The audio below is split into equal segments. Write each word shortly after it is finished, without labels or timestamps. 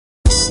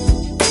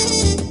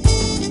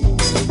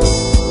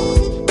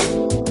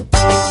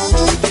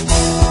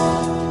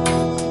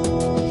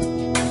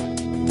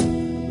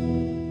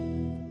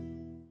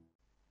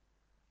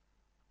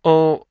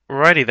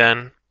Alrighty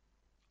then,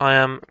 I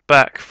am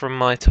back from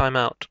my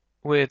timeout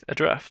with a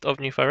draft of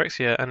New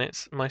Phyrexia, and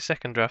it's my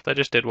second draft. I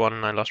just did one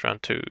and I lost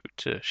round two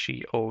to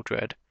She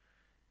Aldred.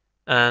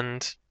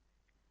 And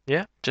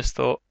yeah, just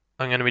thought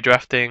I'm going to be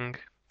drafting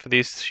for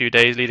these few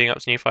days leading up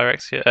to New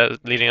Phyrexia,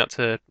 leading up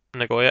to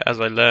Nagoya as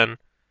I learn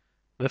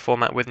the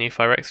format with New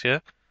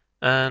Phyrexia,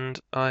 and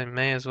I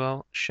may as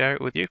well share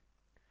it with you.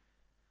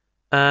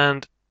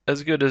 And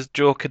as good as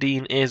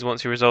Jorkadine is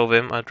once you resolve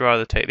him, I'd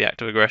rather take the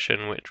Active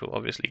Aggression, which will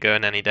obviously go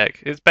in any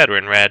deck. It's better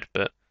in red,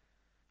 but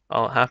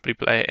I'll happily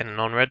play it in a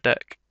non-red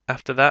deck.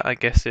 After that, I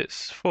guess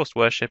it's Forced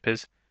Worship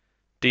is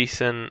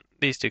decent.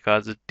 These two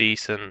cards are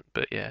decent,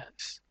 but yeah,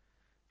 it's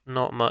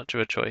not much of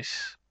a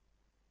choice.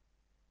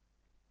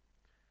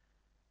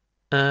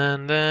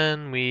 And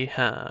then we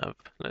have,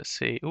 let's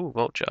see,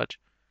 Volt Charge.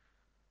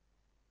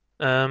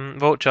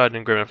 Volt Charge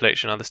and Grim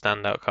Affliction are the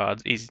standout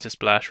cards. Easy to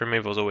splash.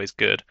 Removal is always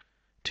good.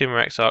 Tumor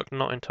Exarch,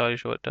 not entirely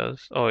sure what it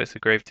does. Oh, it's a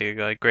Gravedigger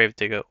guy.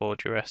 Gravedigger or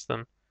Duress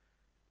them.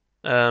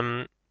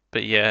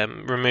 But yeah,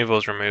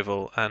 removal's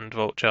removal, and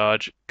Volt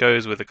Charge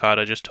goes with the card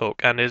I just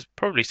took, and is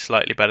probably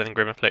slightly better than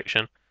Grim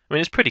Affliction. I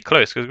mean, it's pretty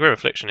close because Grim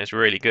Affliction is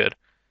really good,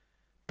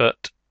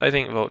 but I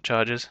think Volt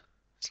Charge is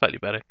slightly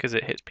better because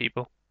it hits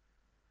people.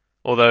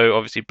 Although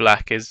obviously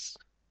black is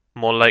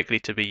more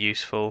likely to be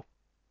useful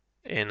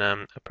in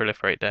a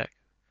proliferate deck,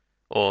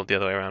 or the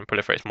other way around.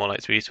 Proliferate's more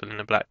likely to be useful in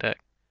a black deck.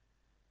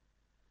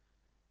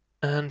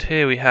 And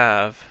here we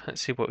have,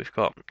 let's see what we've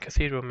got.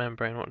 Cathedral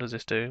Membrane, what does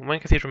this do? When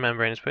Cathedral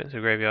Membrane is put into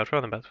the graveyard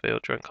from the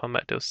battlefield during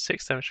combat, deals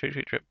 6 damage to each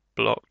creature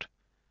blocked.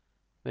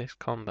 This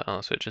combat,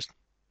 so it just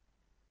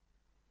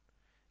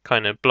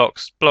kind of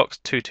blocks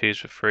 2/2s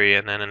for free,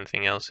 and then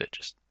anything else it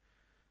just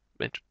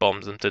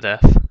bombs them to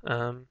death.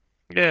 Yeah,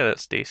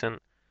 that's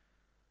decent.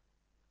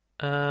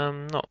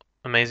 Not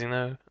amazing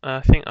though.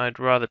 I think I'd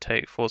rather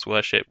take Force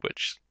Worship,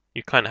 which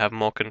you kind of have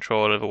more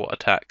control over what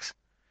attacks.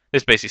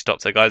 This basically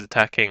stops their guys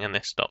attacking, and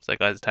this stops their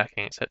guys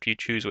attacking, except you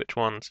choose which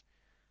ones.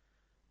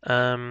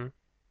 In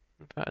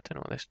fact, I don't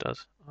know what this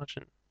does.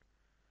 Argent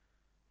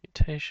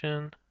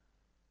Mutation.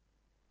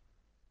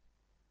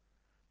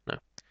 No.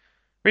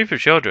 Reaper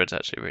of Sheoldred's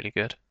actually really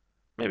good.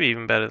 Maybe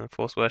even better than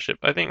Force Worship.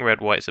 I think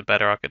red-white's a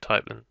better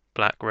archetype than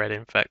black-red,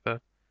 in fact, though.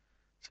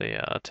 So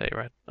yeah, I'll take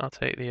red. I'll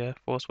take the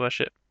Force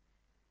Worship.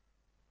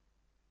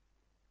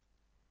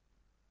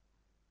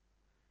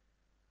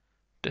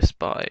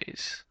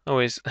 Despise.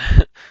 Always,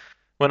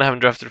 when I haven't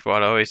drafted before,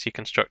 I always see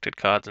constructed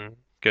cards and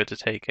go to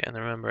take it, and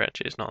then remember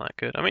actually it's not that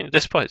good. I mean,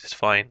 Despise is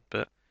fine,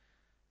 but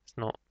it's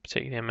not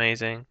particularly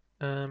amazing.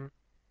 No,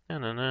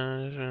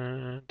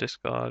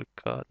 discard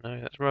card.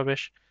 No, that's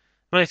rubbish.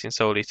 Emulating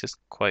Soul Eater's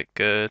quite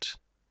good.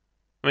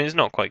 I mean, it's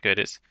not quite good.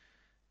 It's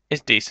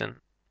decent.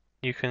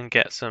 You can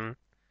get some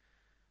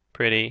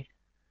pretty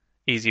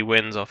easy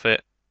wins off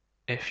it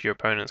if your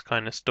opponent's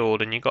kind of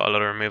stalled and you got a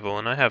lot of removal.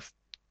 And I have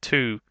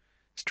 2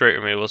 straight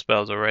removal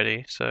spells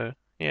already, so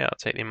yeah, I'll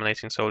take the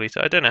Immolating Soul Eater.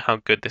 I don't know how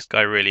good this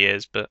guy really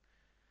is, but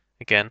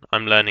again,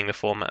 I'm learning the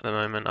format at the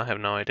moment. I have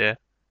no idea.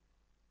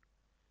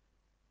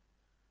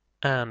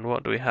 And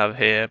what do we have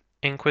here?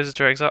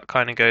 Inquisitor Exarch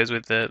kind of goes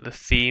with the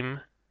theme.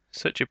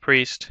 Such a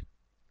priest.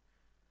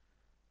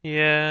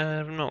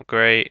 Yeah, not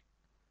great.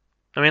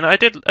 I mean, I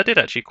did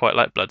actually quite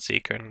like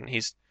Bloodseeker, and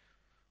he's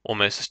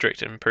almost a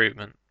strict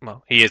improvement.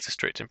 Well, he is a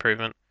strict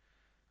improvement.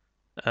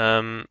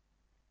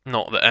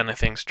 Not that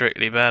anything's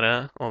strictly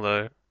better,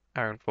 although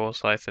Aaron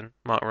Forsyth and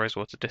Mark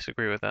Rosewater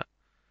disagree with that.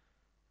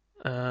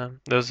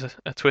 There was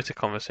a Twitter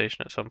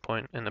conversation at some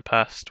point in the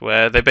past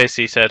where they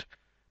basically said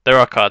there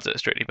are cards that are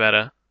strictly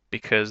better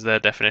because their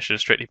definition of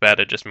strictly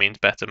better just means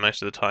better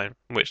most of the time,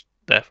 which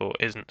therefore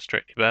isn't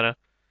strictly better.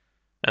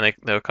 And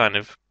they were kind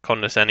of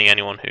condescending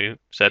anyone who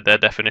said their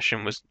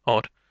definition was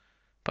odd.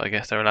 But I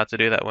guess they're allowed to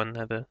do that when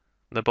they're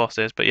the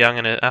bosses. But yeah,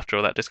 after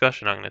all that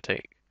discussion, I'm gonna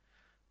take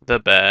the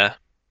bear.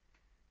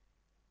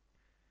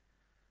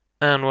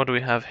 And what do we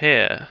have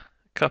here?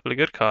 A couple of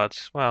good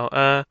cards. Wow.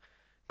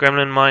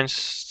 Gremlin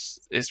Mines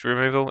is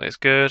removal. It's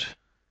good.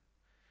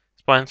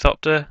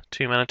 Spinethopter,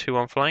 2 mana,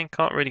 2/1 flying.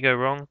 Can't really go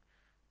wrong.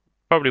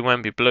 Probably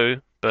won't be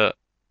blue, but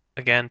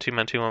again, 2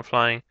 mana, 2/1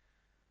 flying.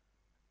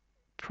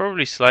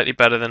 Probably slightly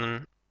better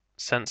than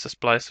Sensor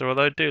Splicer,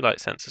 although I do like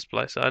Sensor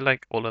Splicer. I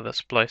like all of the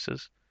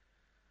splicers.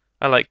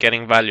 I like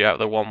getting value out of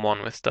the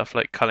 1/1 with stuff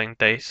like Culling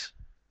Dace.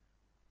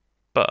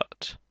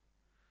 But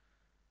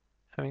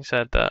having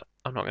said that,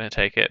 I'm not going to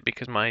take it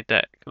because my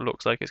deck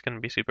looks like it's going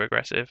to be super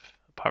aggressive,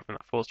 apart from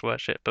that Forced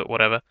Worship, but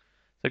whatever.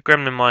 So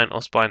Gremlin Mine or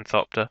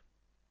Spinethopter.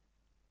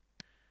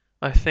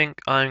 I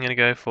think I'm going to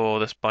go for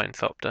the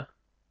Spinethopter.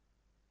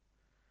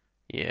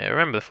 Yeah,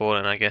 Remember the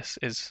Fallen, I guess,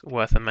 is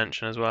worth a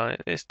mention as well.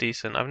 It's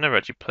decent. I've never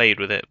actually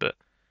played with it, but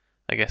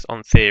I guess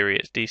on theory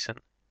it's decent.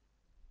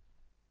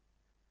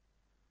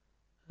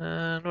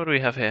 And what do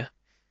we have here?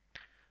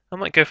 I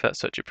might go for that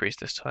Such a Priest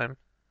this time.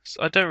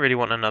 So I don't really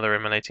want another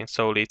Immolating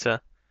Soul Eater.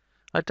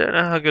 I don't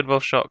know how good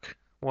Wolfshock,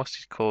 what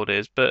he's called,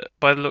 is, but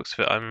by the looks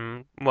of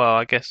it, well,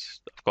 I guess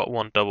I've got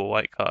 1 double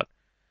white card.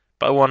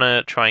 But I want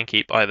to try and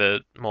keep either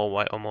more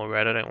white or more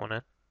red. I don't want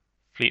to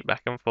fleet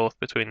back and forth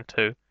between the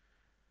 2.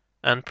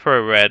 And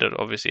Pro Red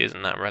obviously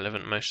isn't that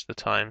relevant most of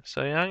the time.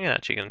 So yeah, I'm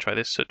actually going to try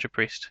this Suture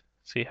Priest,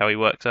 see how he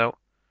works out.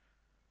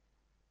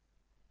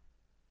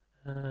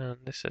 And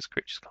this says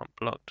creatures can't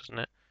block, doesn't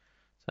it?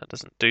 That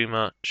doesn't do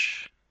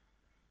much.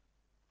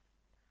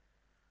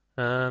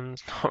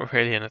 There's not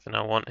really anything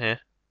I want here.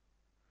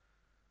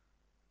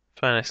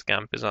 Furnace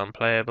Scamp is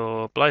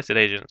unplayable. Blighted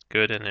Agent's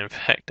good in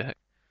Infect deck.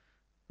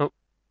 Oh,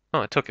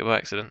 I took it by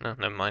accident. No,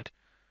 never mind.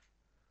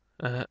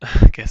 I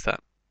guess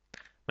that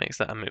makes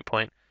that a moot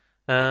point.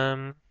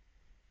 Not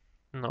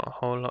a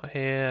whole lot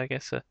here. I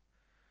guess a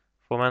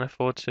 4 mana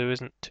 4/2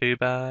 isn't too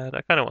bad.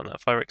 I kind of want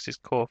that Phyrex's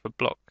Core for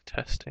block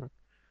testing.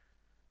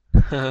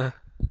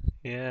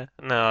 Yeah,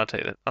 no, I'll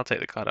take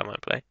the card I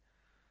might play.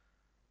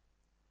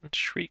 And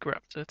Shriek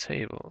Raptor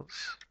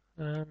Tables.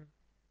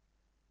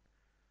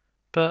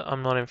 But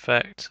I'm not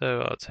Infect,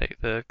 so I'll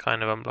take the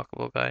kind of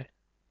unblockable guy.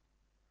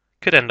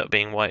 Could end up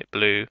being white,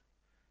 blue,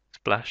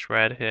 splash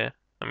red here.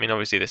 I mean,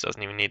 obviously this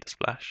doesn't even need the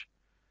splash.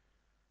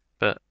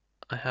 But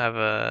I have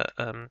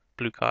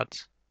blue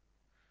cards.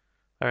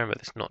 I remember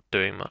this not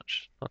doing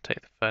much. I'll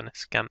take the Furnace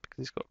Scamp because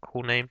he's got a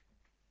cool name.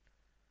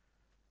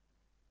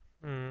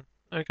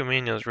 Ogre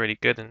really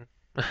good in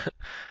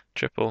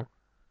triple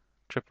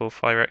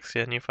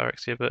Phyrexia, new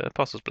Phyrexia, but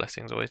Apostle's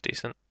Blessing's always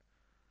decent.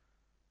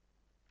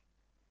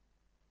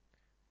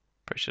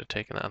 Probably should have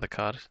taken that other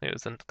card. It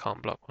was the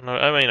can't block one.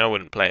 I mean, I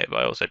wouldn't play it,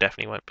 but I also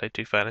definitely won't play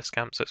 2 Furnace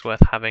Scamps, so it's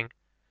worth having.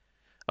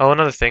 Oh,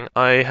 another thing,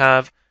 I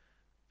have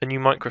a new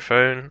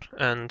microphone,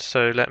 and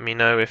so let me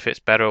know if it's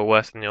better or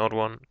worse than the old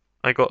one.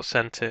 I got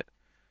sent it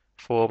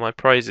for my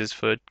prizes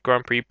for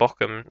Grand Prix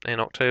Bochum in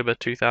October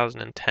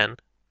 2010,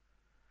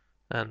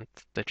 and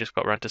they just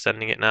got around to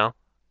sending it now.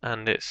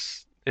 And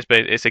it's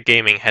a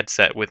gaming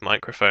headset with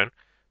microphone,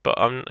 but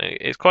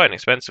it's quite an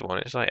expensive one.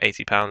 It's like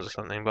 £80 or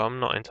something, but I'm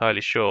not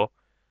entirely sure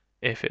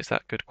if it's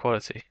that good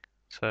quality.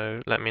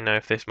 So let me know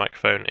if this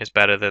microphone is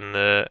better than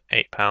the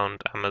 £8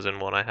 Amazon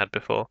one I had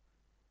before.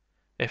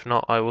 If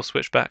not, I will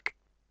switch back.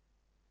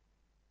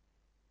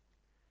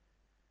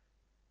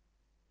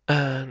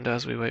 And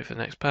as we wait for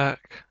the next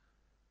pack,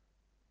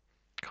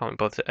 can't be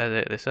bothered to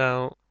edit this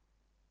out.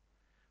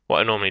 What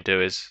I normally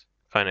do is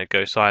kind of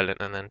go silent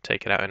and then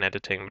take it out in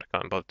editing, but I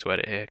can't bother to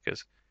edit here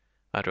because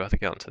I'd rather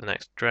get on to the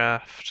next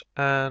draft.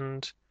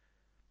 And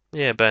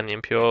yeah, Burn the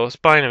Impure.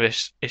 Spine of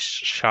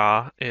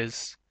Ishar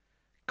is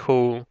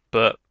cool,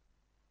 but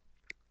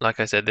like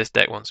I said, this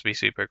deck wants to be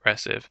super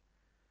aggressive,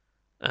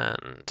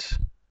 and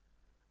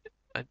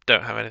I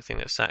don't have anything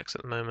that sacks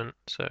at the moment,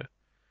 so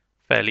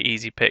fairly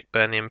easy pick.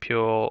 Burn the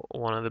Impure,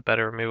 one of the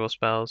better removal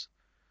spells.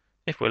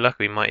 If we're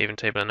lucky, we might even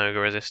table an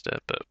Ogre Resistor,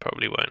 but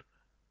probably won't.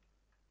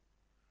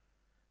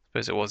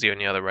 Suppose it was the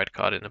only other red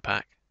card in the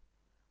pack,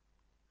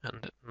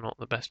 and not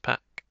the best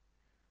pack.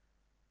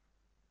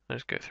 I'll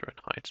just go through and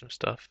hide some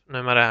stuff.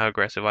 No matter how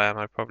aggressive I am,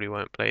 I probably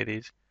won't play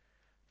these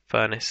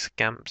Furnace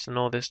Scamps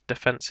nor this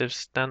defensive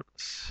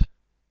stance.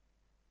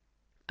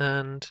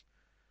 And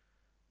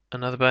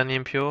another Burn the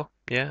Impure.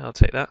 Yeah, I'll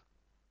take that.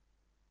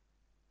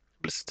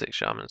 Ballistic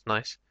Shaman's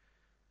nice.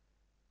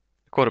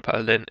 Quarter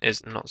Paladin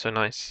is not so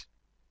nice.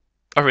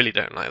 I really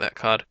don't like that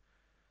card.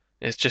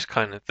 It's just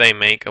kind of, they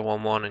make a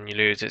 1/1 and you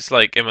lose. It's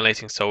like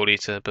Immolating Soul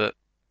Eater, but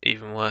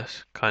even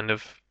worse. Kind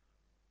of.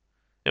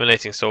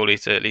 Immolating Soul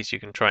Eater, at least you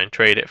can try and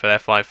trade it for their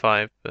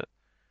 5/5, but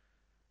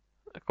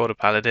a Quarter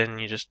Paladin,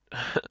 you just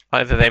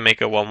either they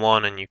make a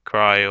 1/1 and you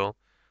cry, or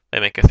they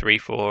make a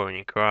 3/4 and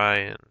you cry,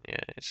 and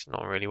yeah, it's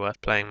not really worth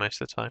playing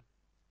most of the time.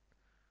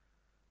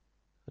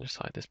 I'll just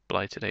hide this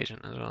Blighted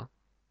Agent as well.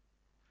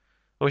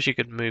 I wish you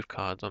could move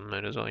cards on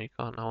mode as well. You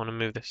can't. I want to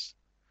move this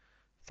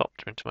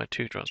Thopter into my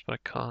 2-drops, but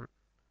I can't.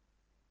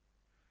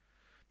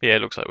 But yeah,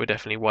 it looks like we're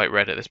definitely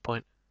white-red at this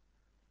point.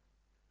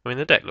 I mean,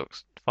 the deck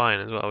looks fine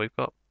as well. We've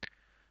got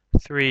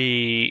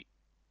 3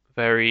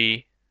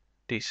 very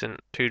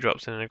decent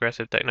 2-drops in an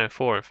aggressive deck. No,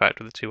 4 in fact,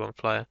 with a 2/1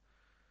 flyer.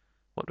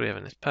 What do we have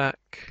in this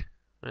pack?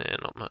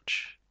 Not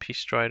much. Peace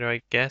Strider,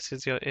 I guess,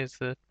 is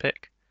the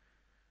pick.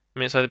 I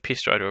mean, it's either Peace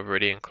Strider or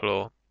Viridian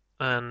Claw,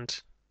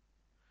 and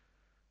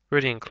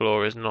Viridian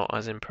Claw is not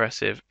as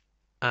impressive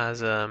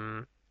as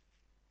it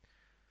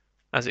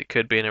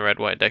could be in a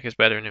red-white deck. It's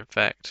better in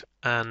Infect,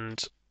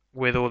 and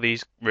with all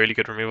these really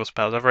good removal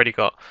spells, I've already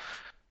got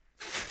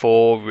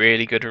 4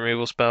 really good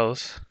removal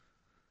spells,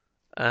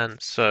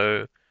 and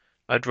so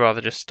I'd rather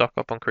just stock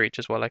up on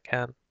creatures while I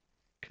can,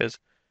 because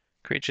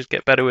creatures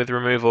get better with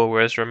removal,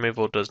 whereas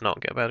removal does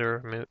not get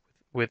better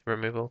with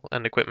removal,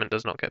 and equipment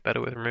does not get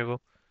better with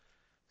removal.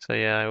 So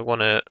yeah, I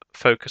want to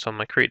focus on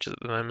my creatures at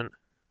the moment.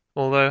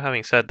 Although,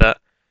 having said that,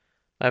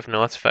 I have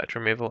no artifact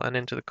removal, and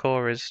Into the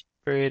Core is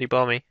pretty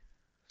bomby.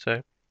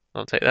 So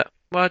I'll take that.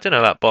 Well, I don't know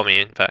about bomby,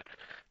 in fact,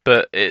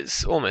 but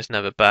it's almost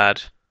never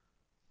bad.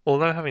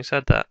 Although, having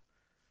said that,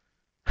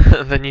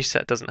 the new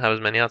set doesn't have as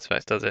many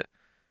artifacts, does it?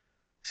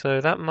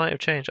 So that might have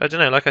changed. I don't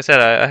know. Like I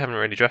said, I haven't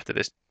really drafted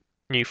this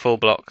new full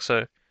block,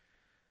 so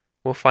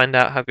we'll find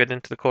out how good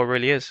Into the Core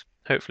really is.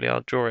 Hopefully,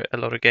 I'll draw it a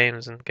lot of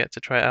games and get to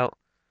try it out.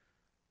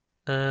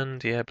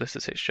 And yeah,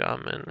 Ballistic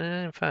Shaman.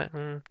 In fact,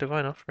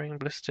 Divine Offering,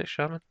 Ballistic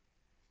Shaman.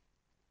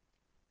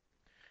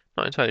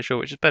 Not entirely sure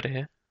which is better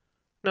here.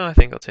 No, I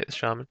think I'll take the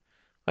Shaman.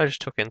 I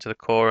just took into the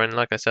core, and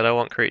like I said, I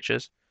want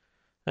creatures.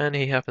 And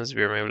he happens to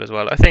be removal as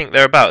well. I think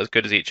they're about as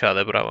good as each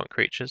other, but I want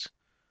creatures.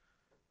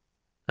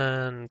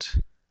 And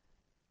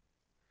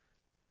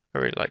I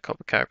really like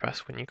Copper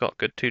Carapace when you got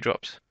good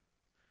 2-drops.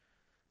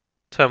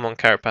 Turn 1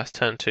 Carapace,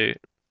 turn 2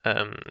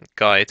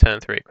 Guy, turn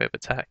 3 Equip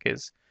attack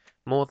is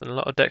more than a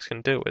lot of decks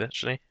can deal with,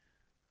 actually.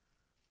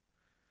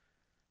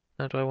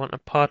 Now, do I want a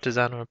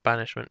Partisan or a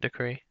Banishment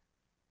Decree?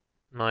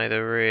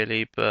 Neither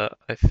really, but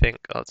I think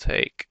I'll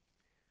take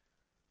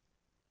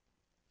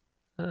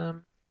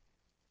I'll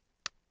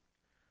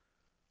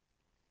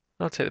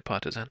take the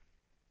Partisan.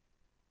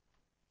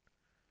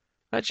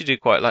 I actually do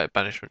quite like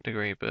Banishment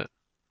Degree, but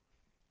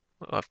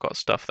I've got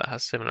stuff that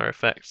has similar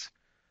effects.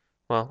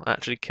 Well,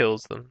 actually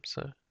kills them,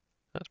 so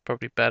that's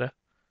probably better.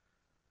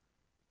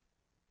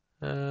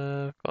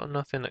 I've got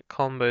nothing that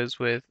combos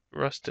with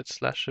Rusted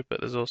Slasher,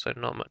 but there's also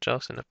not much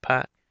else in the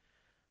pack.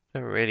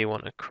 Don't really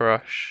want a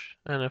Crush,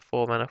 and a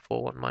 4-mana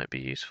 4/1 might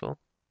be useful.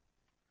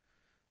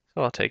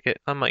 So I'll take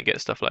it. I might get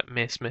stuff like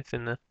Smith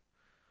in the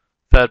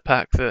third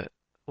pack that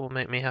will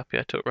make me happy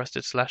I took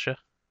Rusted Slasher.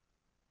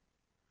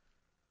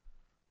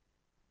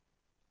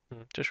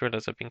 Just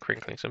realised I've been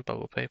crinkling some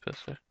bubble paper,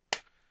 so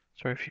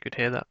sorry if you could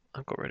hear that.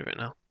 I've got rid of it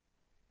now.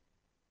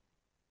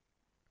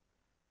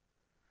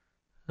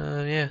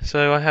 Yeah,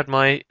 so I had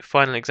my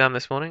final exam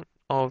this morning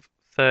of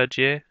third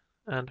year,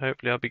 and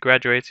hopefully I'll be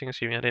graduating,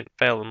 assuming I didn't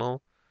fail them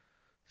all.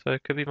 So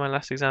it could be my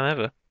last exam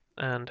ever,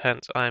 and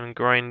hence I'm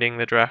grinding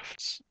the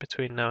drafts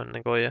between now and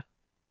Nagoya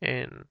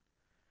in,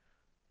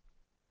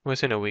 well,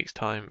 it's in a week's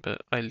time,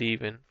 but I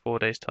leave in 4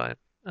 days' time.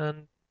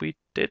 And we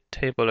did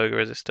table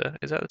Ogre Resistor.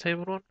 Is that the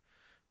tabled one?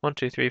 1,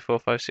 2, 3, 4,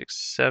 5, 6,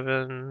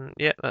 7.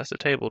 Yeah, that's the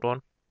tabled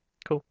one.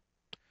 Cool.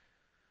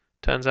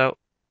 Turns out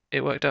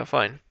it worked out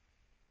fine.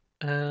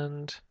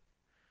 And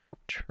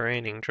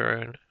Training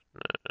Drone.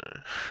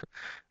 No.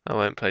 I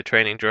won't play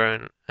Training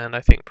Drone, and I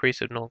think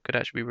Priest of Nod could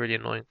actually be really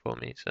annoying for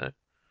me, so.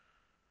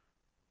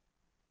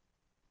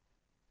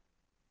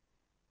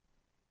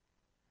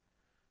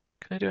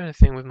 Can I do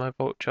anything with my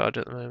Volt Charge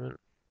at the moment?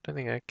 Don't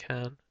think I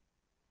can.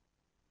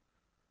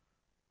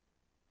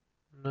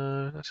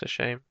 No, that's a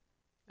shame.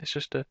 It's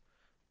just a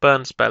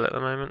burn spell at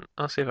the moment.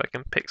 I'll see if I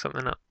can pick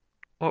something up.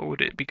 What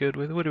would it be good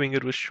with? It would have been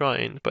good with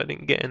Shrines, but I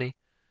didn't get any.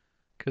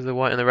 Because the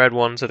white and the red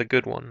ones are the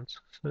good ones.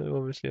 So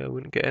obviously I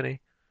wouldn't get any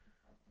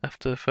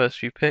after the first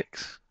few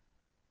picks.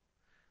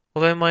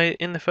 Although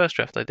in the first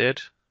draft I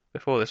did,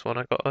 before this one,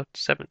 I got a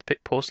 7th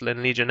pick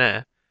Porcelain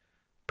Legionnaire.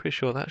 Pretty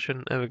sure that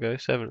shouldn't ever go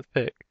 7th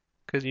pick.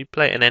 Because you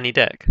play it in any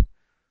deck.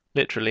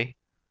 Literally.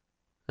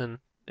 And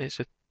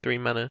it's a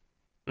 2-mana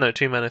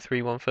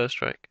 3/1 first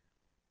strike.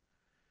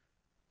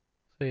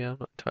 So yeah, I'm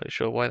not entirely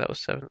sure why that was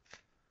 7th.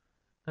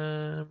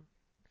 I'm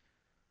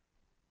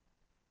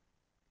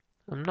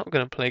not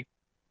going to play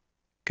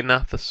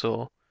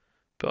Gnathosaur,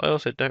 but I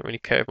also don't really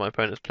care if my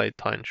opponent's played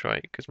Tine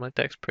Strike, because my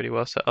deck's pretty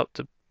well set up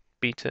to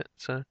beat it,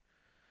 so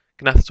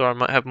Gnathosaur I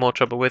might have more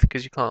trouble with,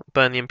 because you can't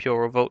burn the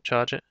Impure or Volt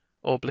Charge it,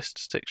 or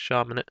Blister Stick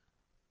Shaman it.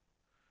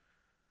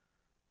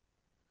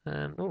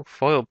 And, oh,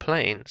 Foil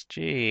Plains,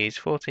 jeez,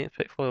 14th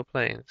pick Foil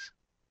Plains.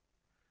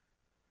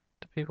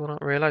 Do people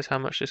not realise how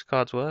much this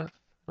card's worth?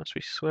 Must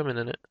be swimming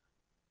in it.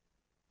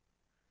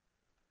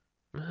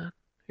 Man,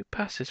 who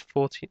passes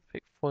 14th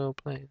pick Foil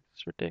Plains?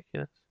 It's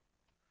ridiculous.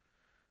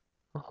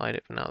 I'll hide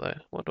it for now though.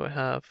 What do I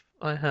have?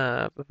 I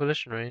have a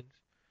Volition Reins,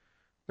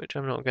 which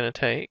I'm not going to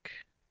take.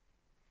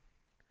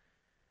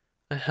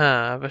 I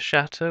have a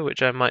Shatter,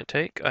 which I might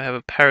take. I have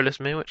a Perilous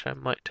Mirror, which I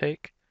might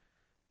take.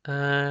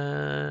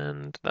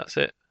 And that's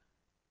it.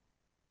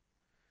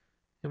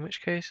 In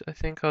which case, I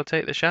think I'll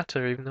take the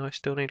Shatter, even though I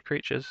still need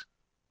creatures.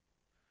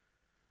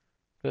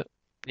 But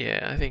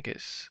yeah, I think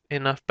it's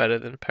enough better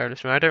than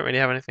Perilous Mirror. I don't really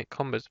have anything that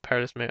combos the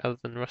Perilous Mirror other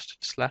than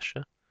Rusted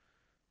Slasher.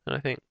 And I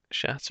think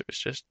Shatter is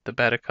just the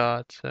better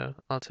card, so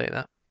I'll take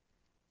that.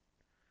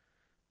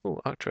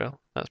 Oh, Arc Trail.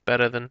 That's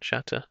better than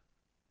Shatter.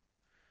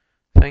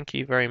 Thank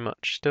you very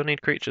much. Still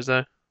need creatures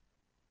though.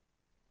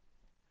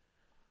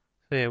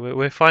 So yeah,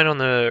 we're fine on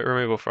the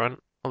removal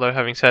front. Although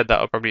having said that,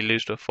 I'll probably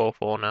lose to a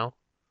 4/4 now.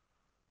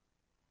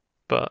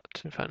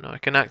 But in fact, no, I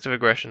can active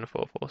aggression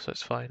 4/4, so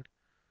it's fine.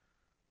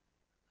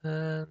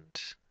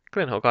 And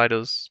Glenhawk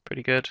Idol's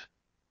pretty good.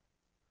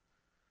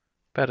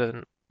 Better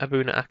than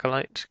Abuna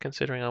Acolyte,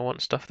 considering I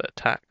want stuff that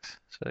attacks.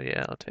 So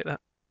yeah, I'll take that.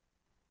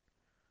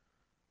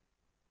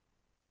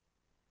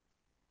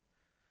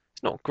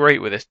 It's not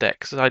great with this deck,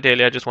 because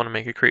ideally I just want to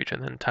make a creature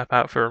and then tap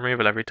out for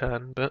removal every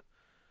turn, but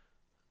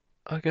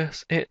I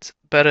guess it's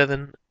better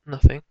than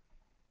nothing.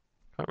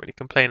 Can't really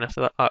complain after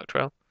that Arc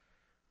Trail.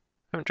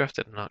 I haven't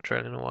drafted an Arc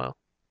Trail in a while.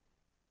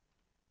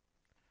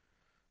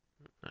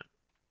 No.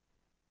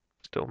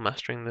 Still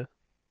mastering the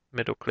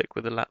middle click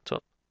with the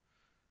laptop.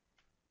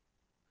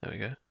 There we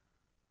go.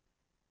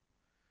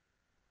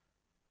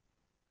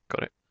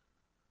 Got it.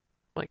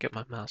 Might get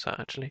my mouse out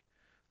actually.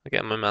 I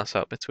get my mouse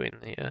out between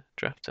the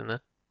draft and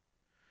the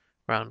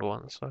round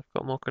one, so I've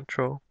got more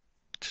control.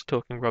 Just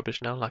talking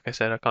rubbish now. Like I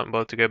said, I can't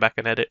bother to go back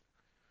and edit.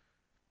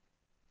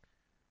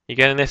 You're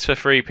getting this for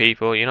free,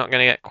 people. You're not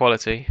going to get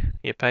quality.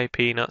 You pay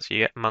peanuts, you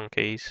get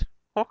monkeys.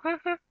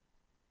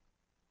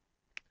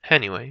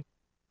 Anyway,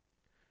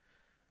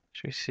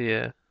 should we see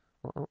a...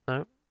 Oh,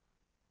 no.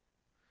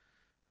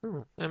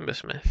 Oh,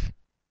 Embersmith.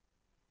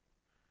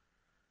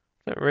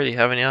 Don't really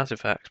have any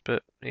artifacts,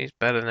 but he's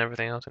better than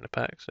everything else in the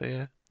pack, so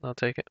yeah, I'll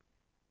take it.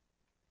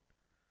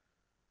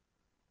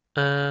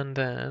 And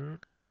then...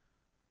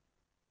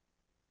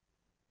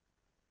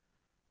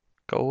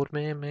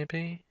 Goldmere,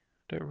 maybe?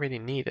 Don't really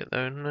need it,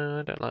 though.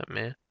 No, I don't like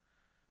Mere.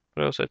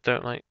 But I also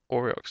don't like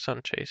Aureox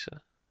Sunchaser.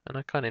 And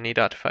I kind of need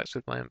artifacts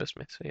with my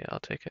Embersmith, so yeah, I'll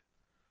take it.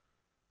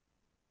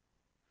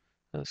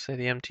 Let's say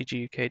the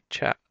MTG UK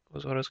chat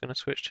was what I was going to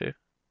switch to.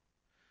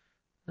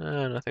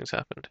 Nothing's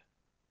happened.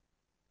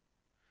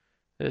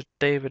 There's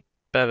David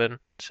Bevan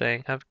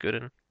saying, have good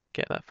and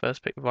get that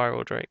first pick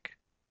Viral Drake.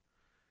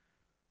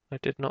 I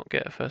did not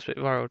get a first pick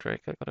Viral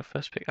Drake, I got a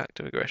first pick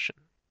Active Aggression.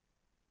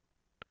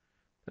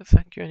 But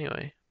thank you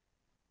anyway.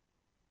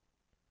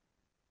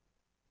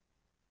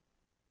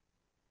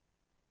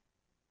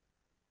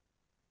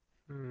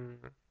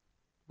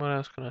 What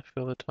else can I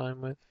fill the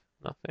time with?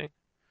 Nothing.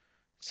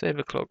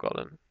 Saberclaw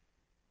Golem.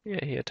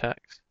 Yeah, he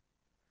attacks.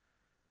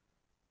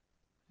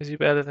 Is he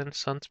better than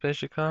Sunspace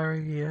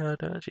Shikari? Yeah, I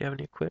don't actually have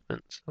any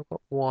equipment, so I've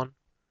got one.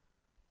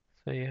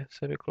 So yeah,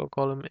 Saberclaw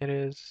Golem it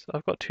is.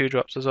 I've got 2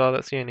 drops as well,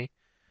 that's the only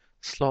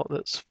slot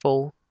that's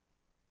full.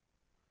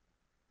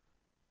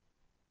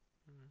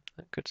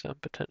 That could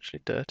sound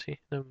potentially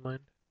dirty, never mind.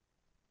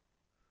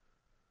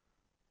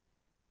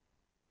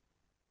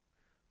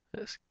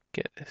 Let's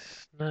get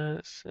this. No,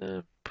 it's,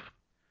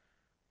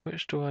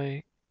 which do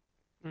I...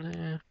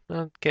 Nah,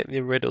 I'll get the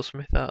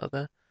Riddlesmith out of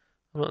there.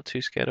 I'm not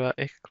too scared about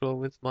Icaclaw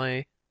with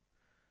my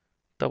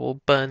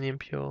double Burning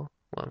Impure.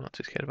 Well, I'm not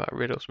too scared about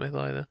Riddlesmith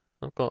either.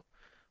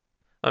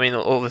 I mean,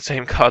 all the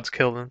same cards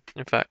kill them.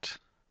 In fact,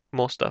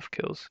 more stuff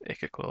kills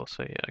Icaclaw,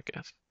 so yeah, I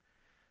guess.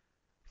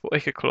 For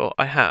Icaclaw,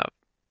 I have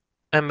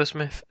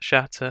Embersmith,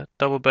 Shatter,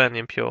 double Burning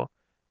Impure,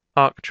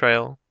 Arc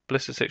Trail,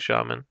 Blister 6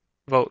 Shaman,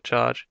 Volt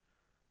Charge,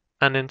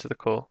 and Into the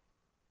Core.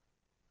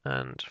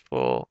 And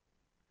for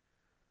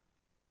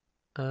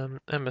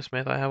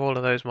Embersmith, I have all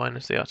of those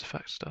minus the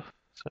artifact stuff.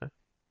 So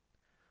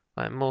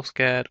I'm more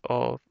scared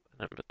of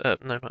no,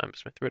 not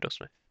Embersmith,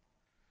 Riddlesmith.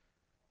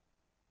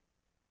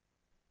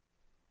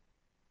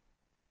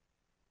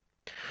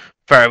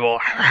 Fireball.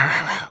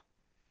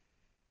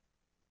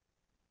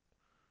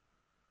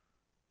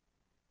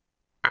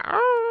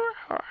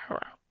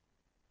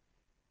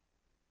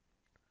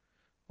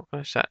 What can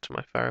I set to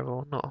my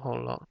Fireball? Not a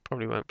whole lot.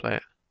 Probably won't play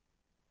it.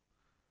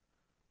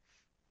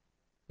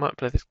 Might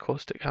play this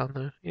Caustic Hound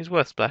though. He's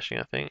worth splashing,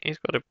 I think. He's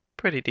got a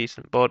pretty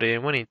decent body,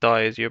 and when he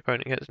dies, your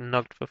opponent gets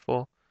nugged for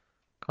 4.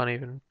 Can't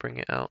even bring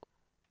it out.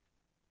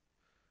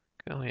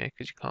 Oh yeah,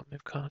 because you can't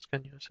move cards,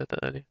 can you? I said that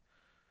earlier.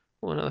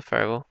 Oh, another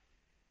Fireball.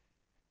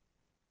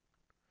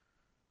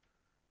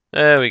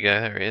 There we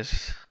go, there he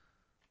is.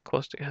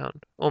 Caustic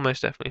Hound.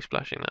 Almost definitely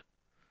splashing that.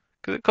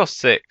 Because it costs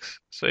 6,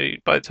 so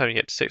by the time you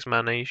get to 6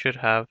 mana, you should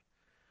have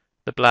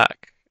the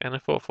black, and a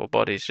 4/4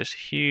 body is just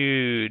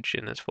huge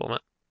in this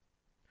format.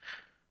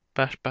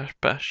 Bash, bash,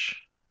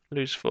 bash.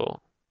 Lose 4.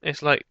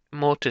 It's like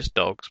Mortis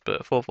Dogs, but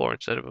a 4/4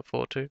 instead of a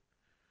 4/2.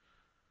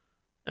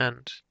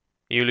 And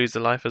you lose the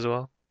life as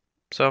well.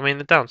 So, I mean,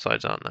 the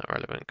downsides aren't that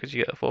relevant, because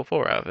you get a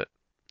 4/4 out of it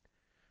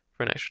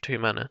for an extra 2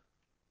 mana.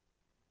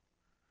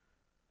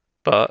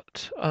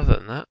 But, other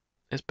than that,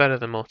 it's better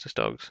than Mortis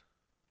Dogs.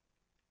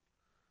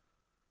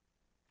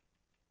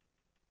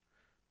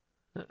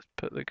 Let's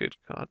put the good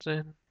cards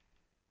in.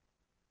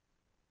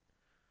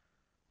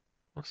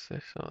 What's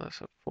this? Oh,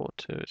 that's a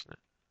 4/2, isn't it?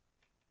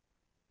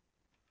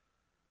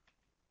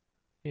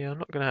 Yeah, I'm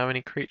not going to have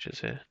any creatures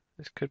here.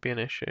 This could be an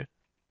issue.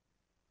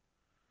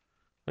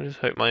 I just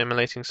hope my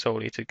Immolating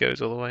Soul Eater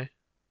goes all the way.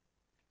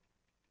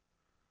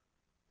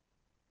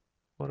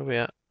 What are we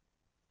at?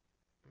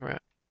 We're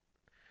at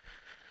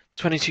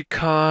 22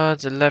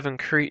 cards, 11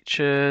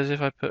 creatures.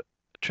 If I put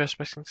a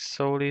Trespassing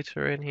Soul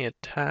Eater in, he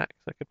attacks.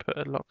 I could put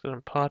a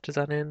Lockdown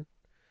Partisan in.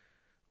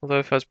 Although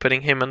if I was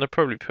putting him in, I'd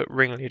probably put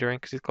Ringleader in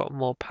because he's got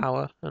more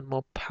power, and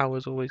more power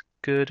is always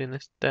good in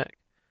this deck.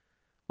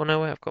 Well,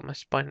 no way, I've got my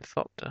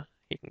Spinethopter.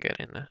 He can get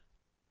in there.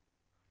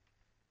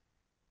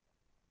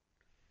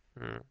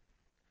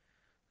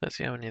 Let's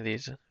see how many of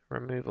these are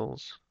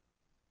removals.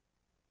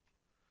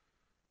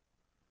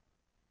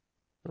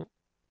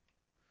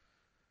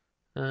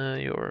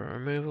 Your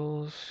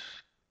removals.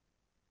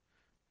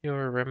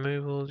 Your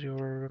removals.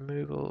 Your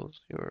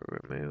removals. Your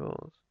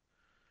removals.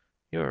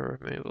 Your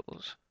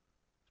removals.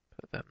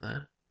 Put them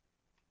there.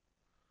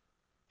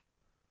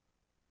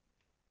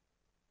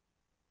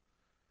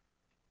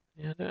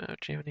 Yeah, I don't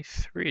actually have any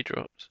 3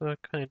 drops, so I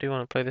kind of do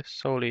want to play this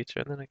Soul Eater,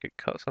 and then I could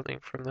cut something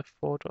from the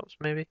 4 drops,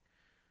 maybe.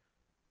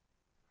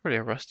 Really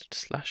a Rusted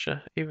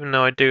Slasher, even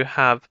though I do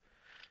have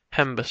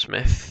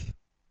Embersmith.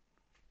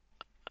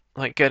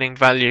 Like, getting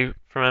value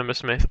from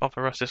Embersmith off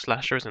a Rusted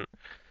Slasher isn't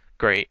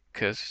great,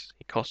 because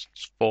he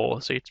costs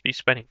 4, so you'd be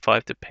spending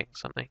 5 to ping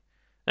something.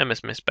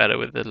 Embersmith's better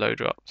with the low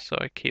drops, so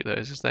I keep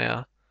those as they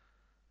are.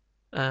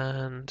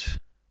 And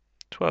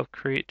 12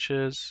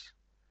 creatures.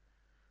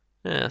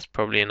 Yeah, that's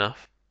probably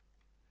enough.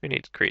 Who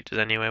needs creatures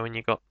anyway when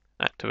you got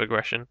active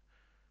aggression?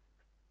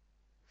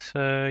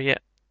 So yeah,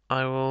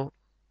 I will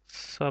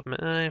submit.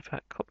 In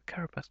fact, Copper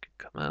Carapace could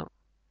come out.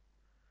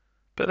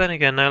 But then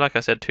again, no, like I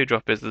said,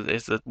 2-drop is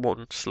the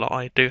one slot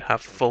I do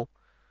have full.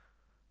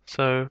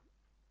 So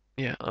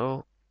yeah,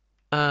 I'll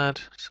add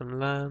some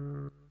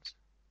lands.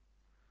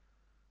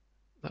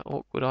 That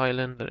awkward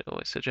island that it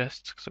always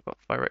suggests because I've got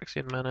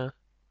Phyrexian mana.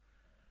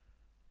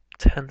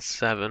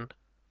 10-7.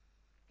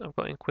 I've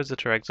got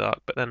Inquisitor Exarch,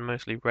 but then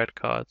mostly red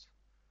cards.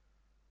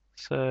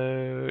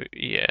 So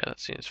yeah, that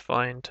seems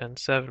fine.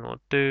 10-7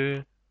 will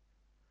do.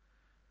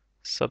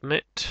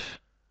 Submit.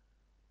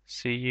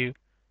 See you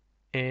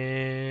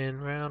in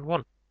round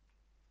 1.